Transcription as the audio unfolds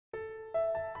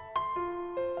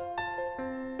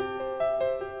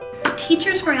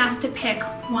Teachers were asked to pick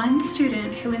one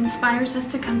student who inspires us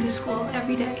to come to school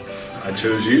every day. I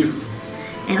chose you.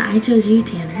 And I chose you,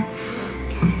 Tanner.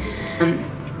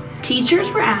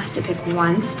 Teachers were asked to pick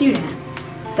one student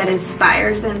that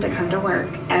inspires them to come to work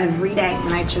every day,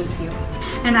 and I chose you.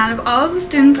 And out of all of the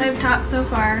students I've taught so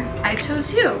far, I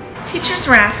chose you. Teachers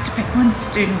were asked to pick one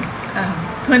student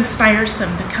who inspires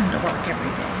them to come to work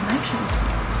every day, and I chose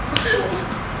you.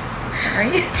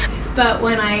 Sorry. But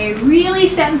when I really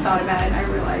sat and thought about it, I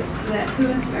realized that who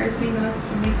inspires me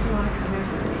most and makes me want to come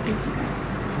every week is you guys.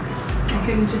 I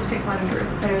couldn't just pick one group,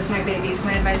 but it was my babies,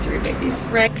 my advisory babies.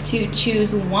 Right. To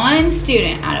choose one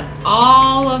student out of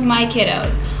all of my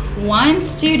kiddos, one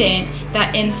student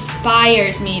that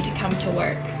inspires me to come to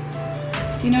work.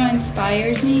 Do you know what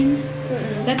inspires means?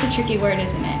 Mm-hmm. That's a tricky word,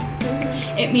 isn't it?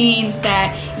 Mm-hmm. It means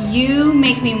that you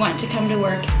make me want to come to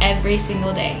work every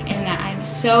single day, and that I'm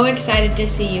so excited to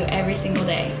see you every single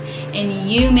day. And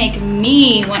you make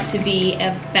me want to be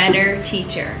a better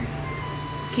teacher.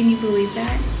 Can you believe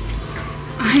that?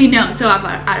 I know. So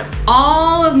out of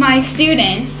all of my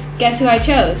students, guess who I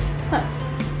chose? What?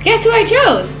 Guess who I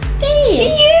chose?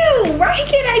 You! Right,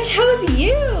 kid? I chose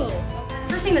you!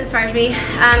 First thing that inspires me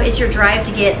is your drive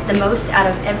to get the most out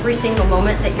of every single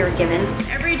moment that you're given.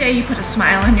 Every day you put a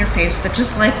smile on your face that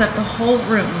just lights up the whole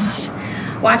room.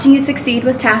 Watching you succeed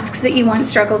with tasks that you once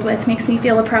struggled with makes me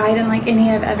feel a pride unlike any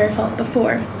I've ever felt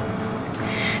before.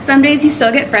 Some days you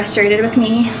still get frustrated with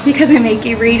me because I make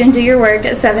you read and do your work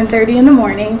at 7:30 in the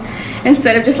morning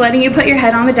instead of just letting you put your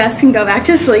head on the desk and go back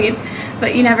to sleep,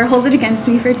 but you never hold it against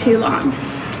me for too long.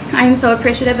 I am so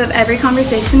appreciative of every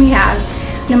conversation we have,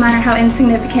 no matter how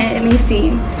insignificant it may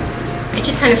seem. It's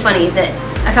just kind of funny that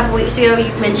a couple weeks ago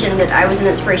you mentioned that I was an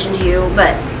inspiration to you,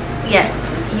 but yet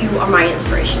you are my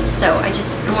inspiration. So I want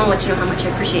to let you know how much I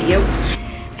appreciate you.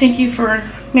 Thank you for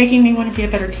making me want to be a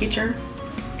better teacher,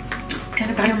 and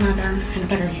a better mother, and a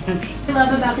better human being. What I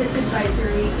love about this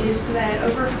advisory is that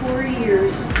over 4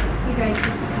 years, you guys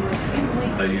have become a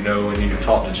family. You know, when you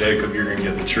talk to Jacob, you're going to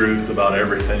get the truth about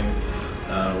everything,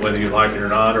 whether you like it or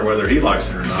not, or whether he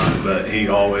likes it or not. But he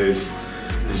always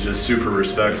is just super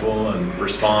respectful and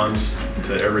responds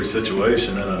to every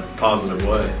situation in a positive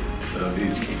way. So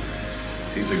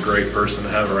he's a great person to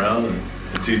have around, and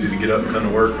it's easy to get up and come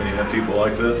to work when you have people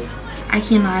like this. I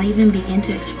cannot even begin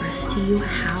to express to you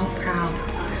how proud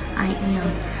I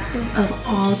am of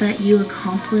all that you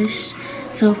accomplished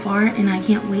so far, and I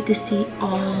can't wait to see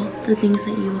all the things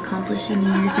that you accomplish in the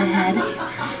years ahead.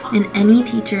 And any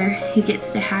teacher who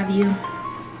gets to have you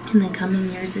in the coming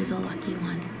years is a lucky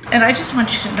one. And I just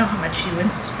want you to know how much you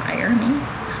inspire me.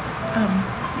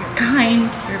 You're kind,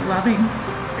 you're loving,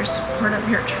 you're supportive,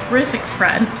 you're a terrific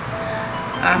friend.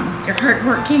 You're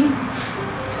hardworking.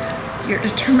 You're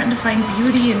determined to find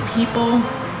beauty in people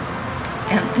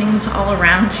and things all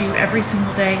around you every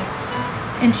single day.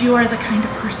 And you are the kind of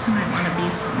person I want to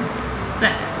be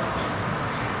someday.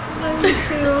 Love you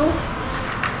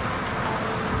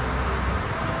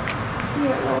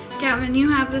too. Gavin,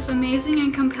 you have this amazing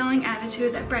and compelling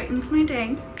attitude that brightens my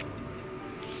day.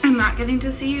 And not getting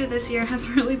to see you this year has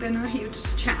really been a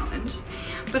huge challenge.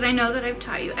 But I know that I've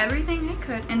taught you everything I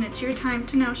could, and it's your time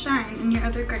to now shine in your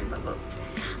other grade levels.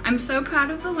 I'm so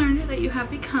proud of the learner that you have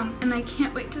become, and I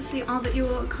can't wait to see all that you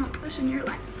will accomplish in your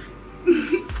life.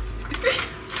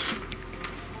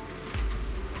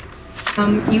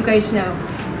 You guys know,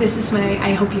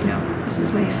 I hope you know, this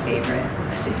is my favorite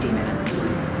 50 minutes of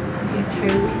the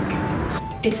entire week.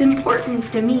 It's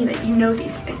important to me that you know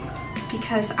these things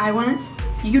because I want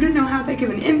you to know how big of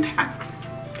an impact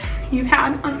you've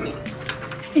had on me.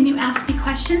 And you ask me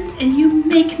questions and you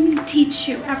make me teach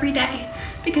you every day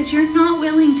because you're not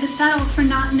willing to settle for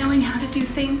not knowing how to do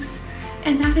things.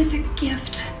 And that is a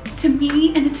gift to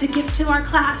me, and it's a gift to our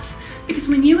class because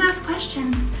when you ask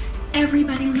questions,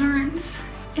 everybody learns.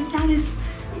 And that is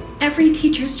every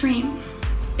teacher's dream,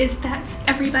 is that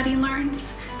everybody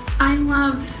learns. I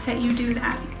love that you do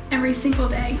that every single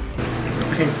day.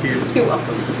 Thank you. You're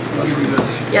welcome.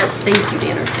 Yes, thank you,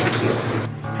 Tanner. Thank you.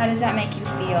 How does that make you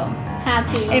feel?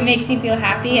 Happy. It makes you feel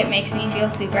happy. It makes me feel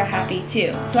super happy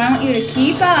too. So I want you to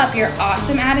keep up your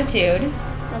awesome attitude.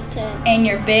 Okay. And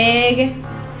your big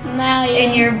Now, yeah.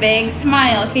 and your big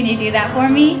smile. Can you do that for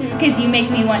me? Because you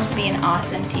make me want to be an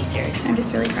awesome teacher. I'm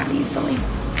just really proud of you, Sully.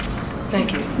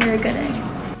 Thank you. You're a good egg.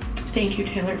 Thank you,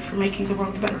 Taylor, for making the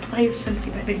world a better place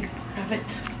simply by being part of it.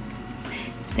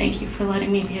 Thank you for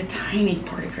letting me be a tiny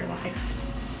part of your life.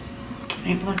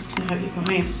 I'm blessed to know you, and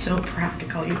I am so proud to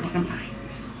call you one of mine.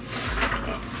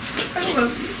 I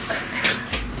love you.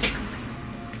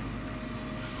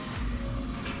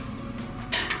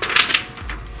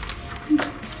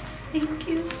 Thank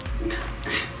you.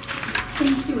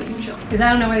 Thank you, Angel. Because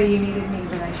I don't know whether you needed me,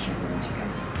 but I sure wanted you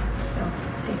guys. So,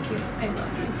 thank you. I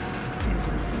love you.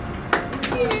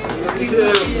 You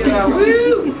too. Yeah,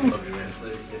 woo!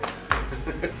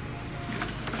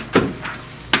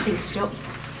 Thanks, Joe.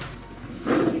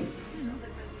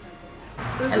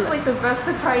 This is like the best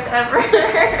surprise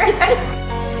ever.